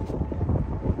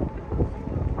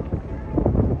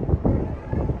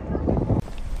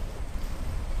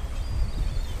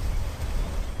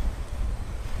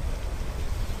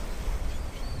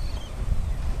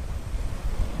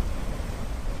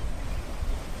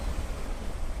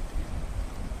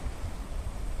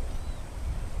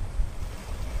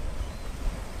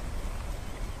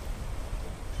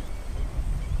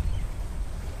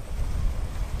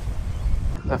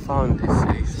 I found this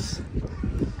place.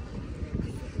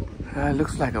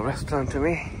 Looks like a restaurant to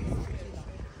me.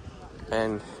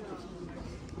 And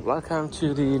welcome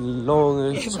to the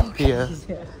longest pier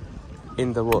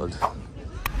in the world.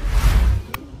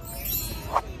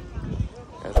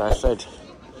 As I said,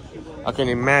 I can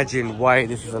imagine why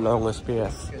this is the longest pier.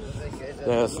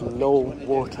 There's no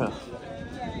water.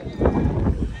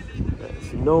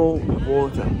 There's no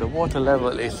water. The water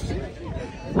level is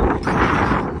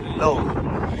low.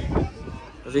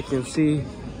 As you can see,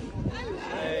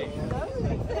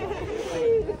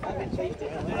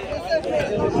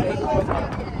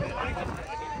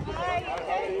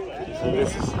 so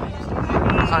this is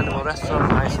kind of a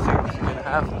restaurant, ice cream you can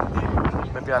have.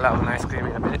 Maybe I'll have an ice cream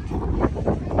in a minute.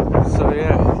 So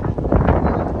yeah,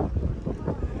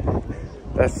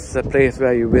 that's the place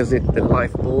where you visit the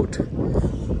lifeboat.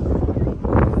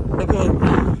 Again,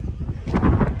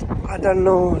 I don't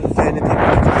know if there's anything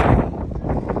else to say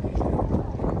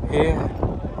here.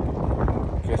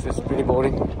 Guess it's pretty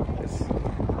boring.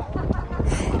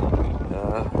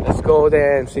 Let's go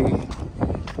there and see.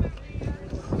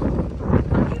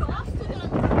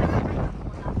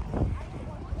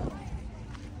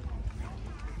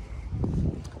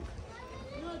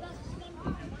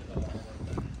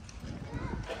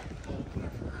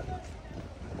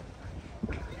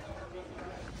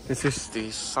 This is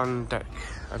the sun deck.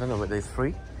 I don't know whether it's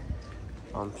free.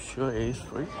 I'm sure it is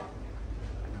free.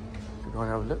 Go and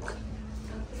have a look.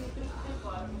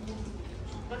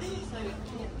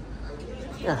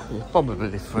 Yeah, it's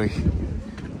probably free.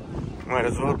 Might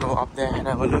as well go up there and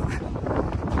have a look,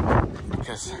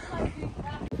 because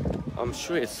I'm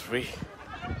sure it's free.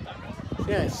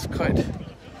 Yeah, it's quite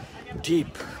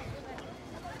deep.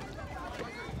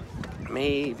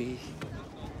 Maybe,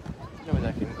 I know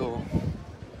I can go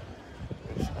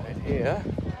inside here.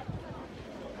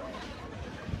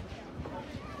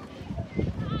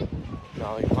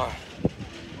 No, you can't.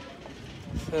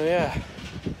 So yeah,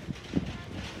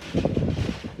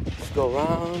 let's go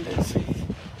around and see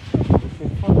what's in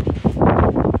front.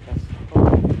 That's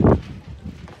probably,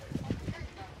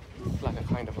 it's like a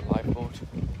kind of a lifeboat.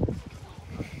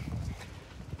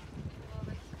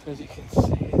 As you can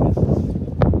see, this is,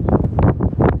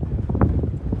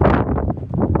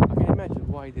 I can imagine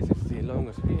why this is the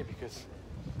longest pier, because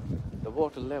the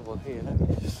water level here, let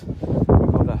me just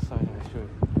go that side and I'll show you.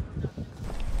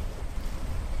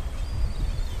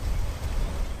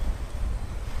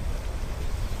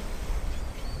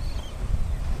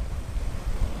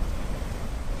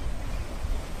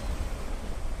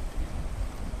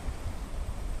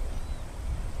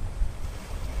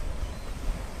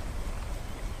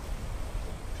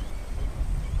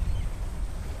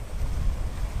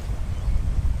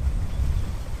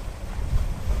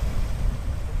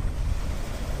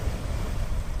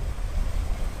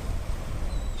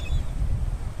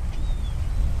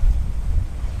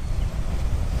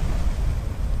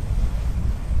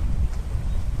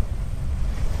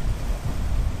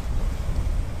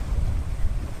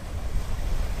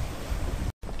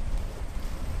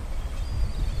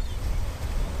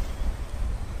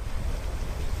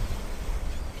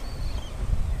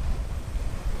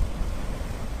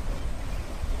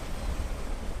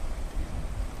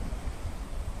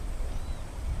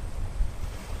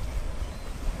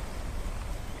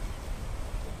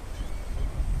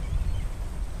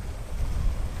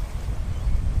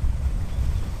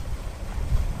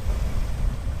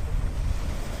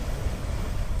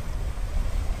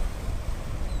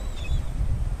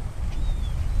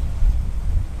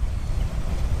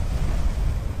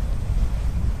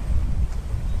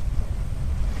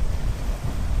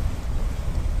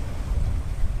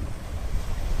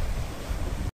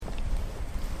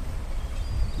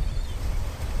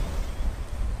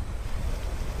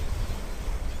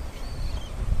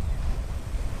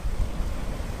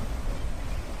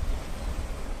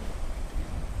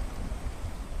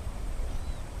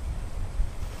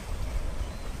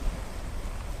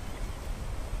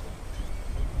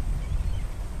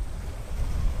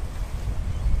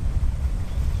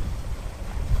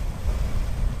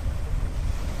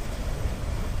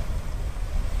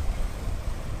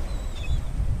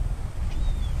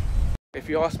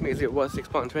 you ask me, is it worth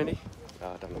 £6.20?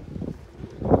 I don't know.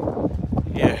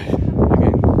 Yeah,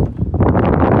 again,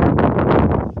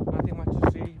 nothing much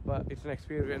to see, but it's an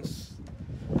experience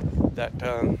that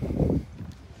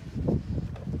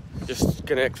just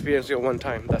gonna experience it one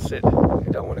time. That's it. You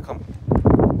don't want to come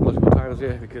multiple times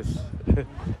here because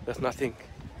there's nothing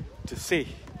to see.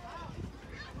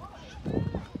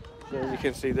 So as you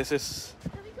can see, this is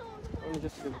only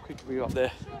just a quick view up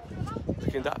there.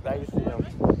 Looking that is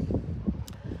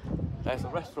there's a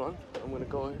restaurant. I'm gonna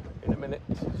go in a minute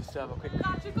just to have a quick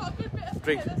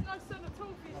drink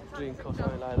or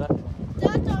something like that.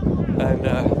 And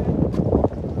I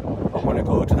want to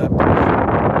go to that place.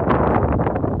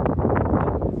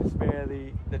 This is where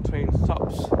the train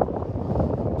stops.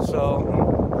 So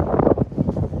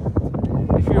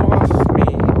if you ask me,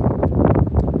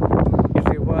 is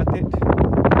it worth it?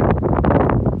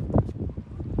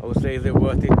 I would say, is it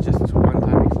worth it? Just a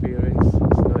one-time experience.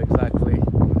 It's not exactly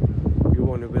you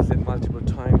want to visit multiple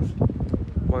times.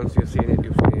 Once you've seen it,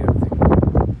 you've seen everything.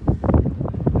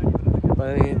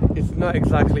 But it's not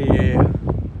exactly a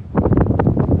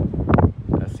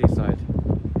seaside,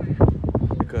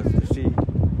 because the sea,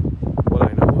 all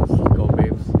I know was go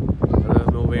waves, but there's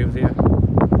no waves here.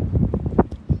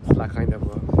 It's like kind of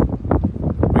a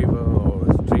river or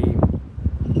a stream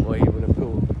or even a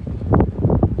pool.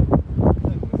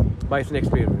 But it's an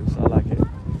experience. I like it.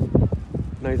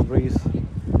 Nice breeze,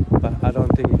 but I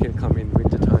don't think you can come in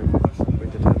winter time.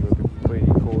 Winter time will be pretty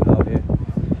cold out here.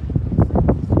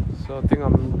 So I think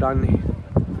I'm done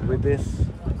with this.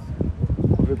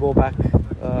 We'll go back.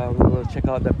 We'll check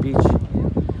out the beach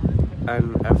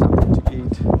and have something to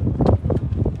eat.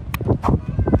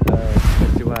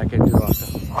 Let's see what I can do after.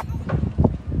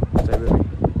 Stay with me.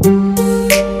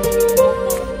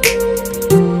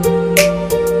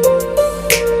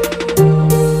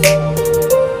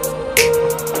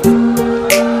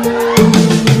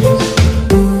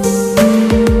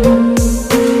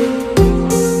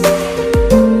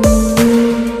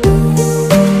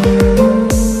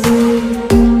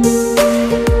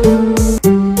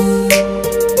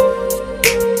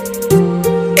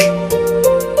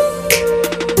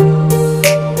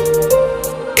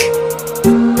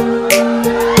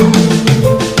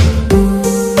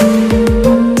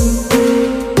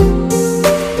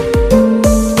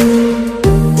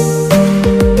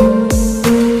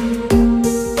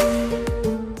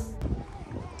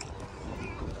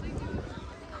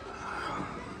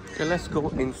 Okay, let's go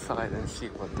inside and see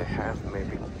what they have.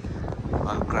 Maybe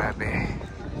I'll grab a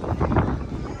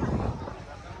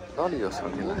lolly or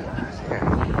something like that. Yeah.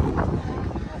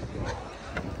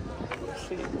 Let's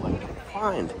see what I can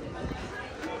find.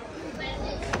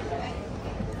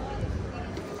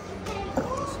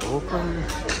 It's open.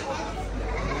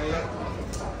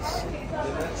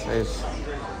 It says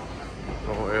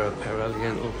Royal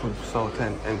Pavilion open for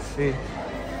Southend and Sea.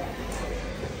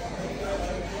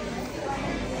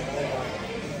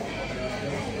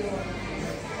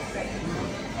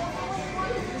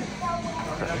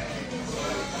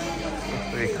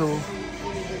 Pretty cool.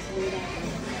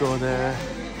 Go there.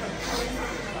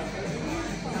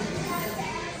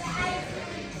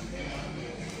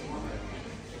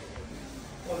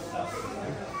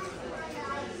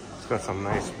 It's got some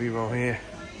nice view here.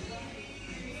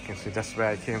 You can see that's where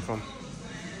I came from.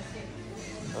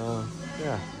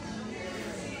 Yeah.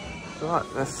 Right,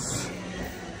 let's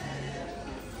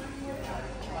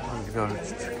go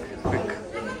quick.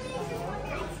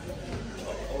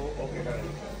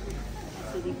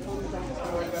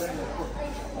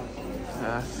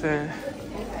 That's it.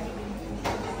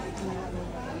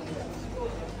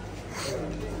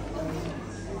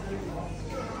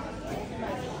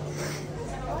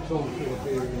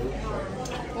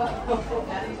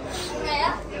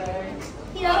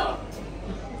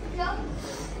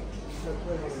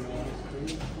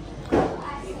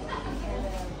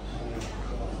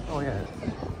 Oh yeah.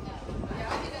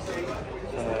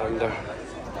 And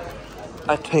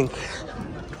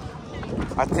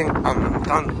I think I'm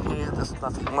done here. There's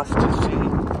nothing much to see.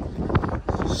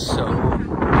 So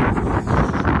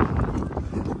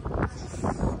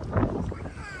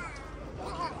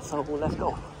let's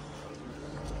go.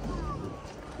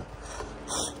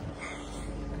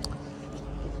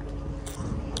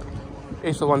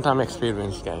 It's a one-time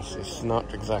experience, guys. It's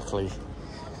not exactly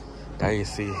that you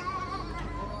see.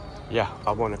 Yeah,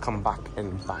 I want to come back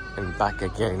and back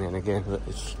again and again, but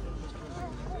it's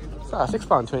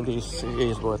 £6.20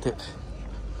 is worth it.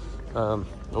 I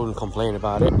wouldn't complain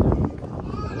about it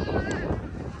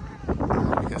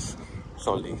because it's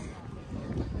only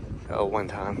a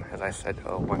one-time, as I said,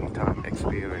 a one-time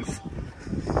experience.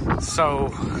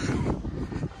 So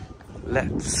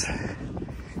let's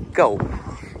go.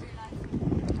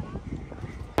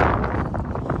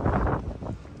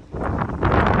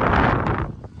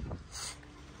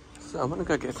 So I'm gonna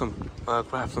go get some,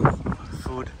 grab some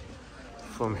food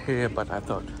from here, but I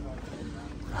thought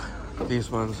these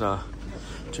ones are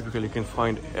typically you can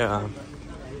find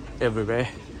everywhere.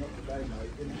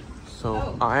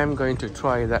 So I am going to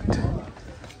try the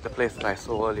place that I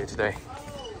saw earlier today,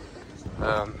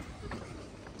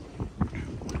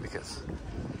 because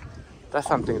that's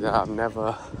something that I've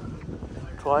never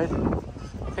tried.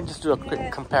 I can just do a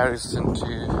quick comparison to,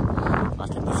 I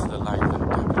think this is the line that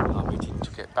people are waiting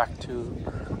to get back to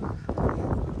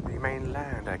the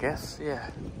mainland, I guess. Yeah,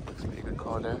 looks pretty good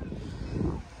car there.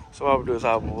 So what I'll do is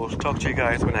I will talk to you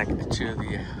guys when I get to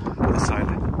the other side.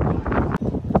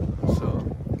 So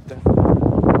definitely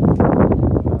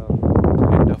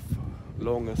end of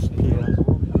longest pier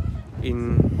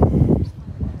in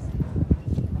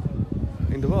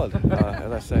the world.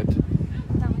 As I said,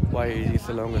 why it is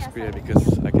the longest pier,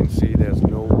 because I can see there's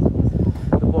no,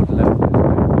 the water level is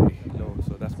very low,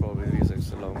 so that's probably the reason it's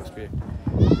the longest pier.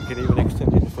 You can even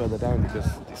extend it further down because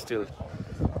it's still,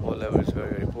 water level is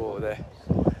very, very poor over there.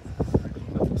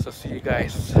 So see you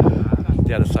guys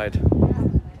the other side.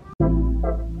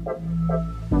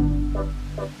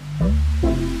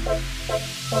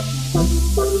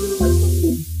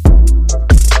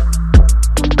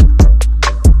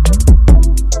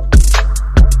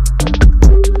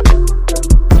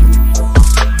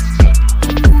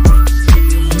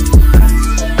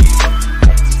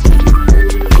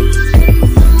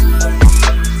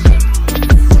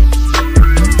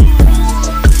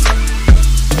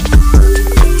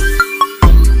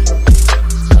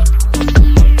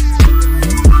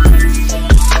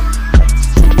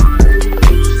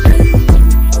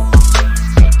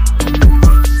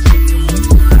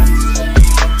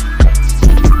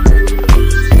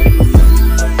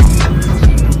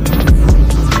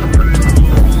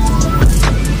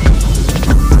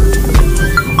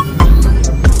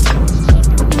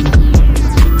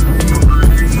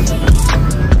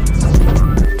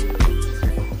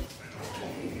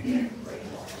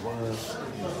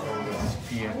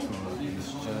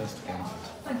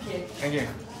 Thank you.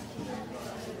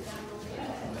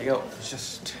 There you go,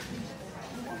 just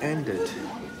ended.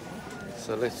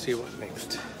 So let's see what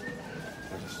next.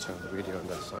 I'll just turn the video on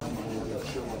that side.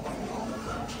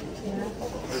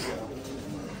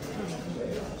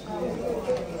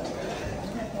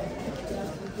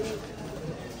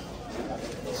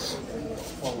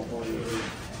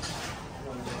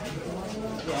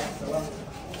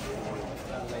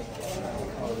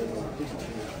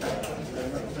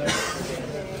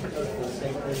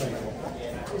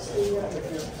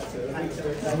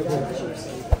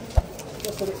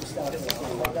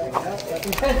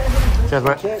 Cheers,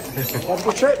 mate. Cheers. Have a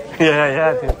good trip.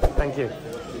 Yeah, thank you.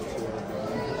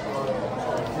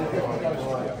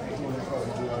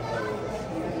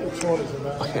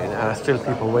 Okay, now there's still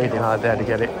people waiting out there to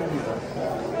get it.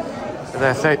 As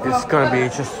I said, it's gonna be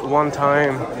just one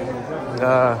time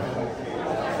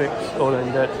fix, all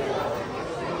in that.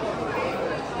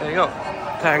 There you go.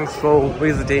 Thanks for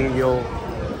visiting your.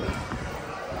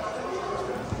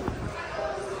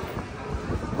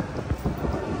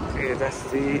 Okay, that's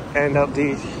the end of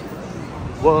the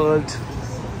world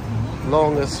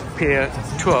longest pier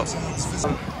tour.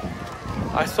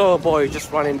 I saw a boy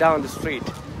just running down the street.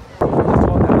 I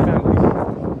saw that family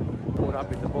caught up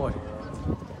with the boy.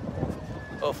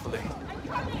 Hopefully,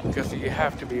 because you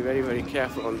have to be very, very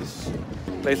careful on this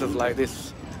places like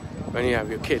this when you have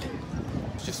your kid.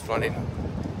 It's just running,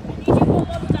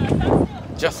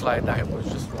 just like that. It was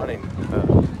just running.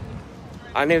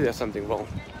 I knew there's something wrong.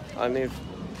 I knew.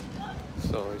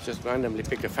 So it just randomly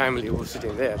picked a family who was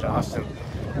sitting there to ask them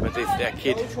whether it's their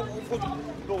kid.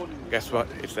 Guess what?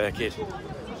 It's their kid.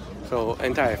 So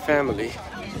entire family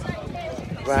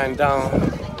ran down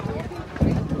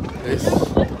this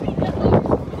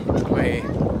way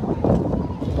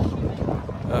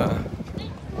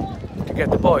to get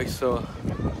the boy. So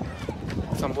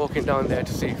I'm walking down there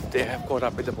to see if they have caught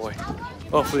up with the boy.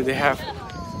 Hopefully they have.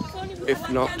 If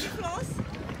not,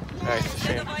 it's a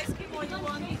shame.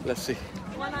 Let's see.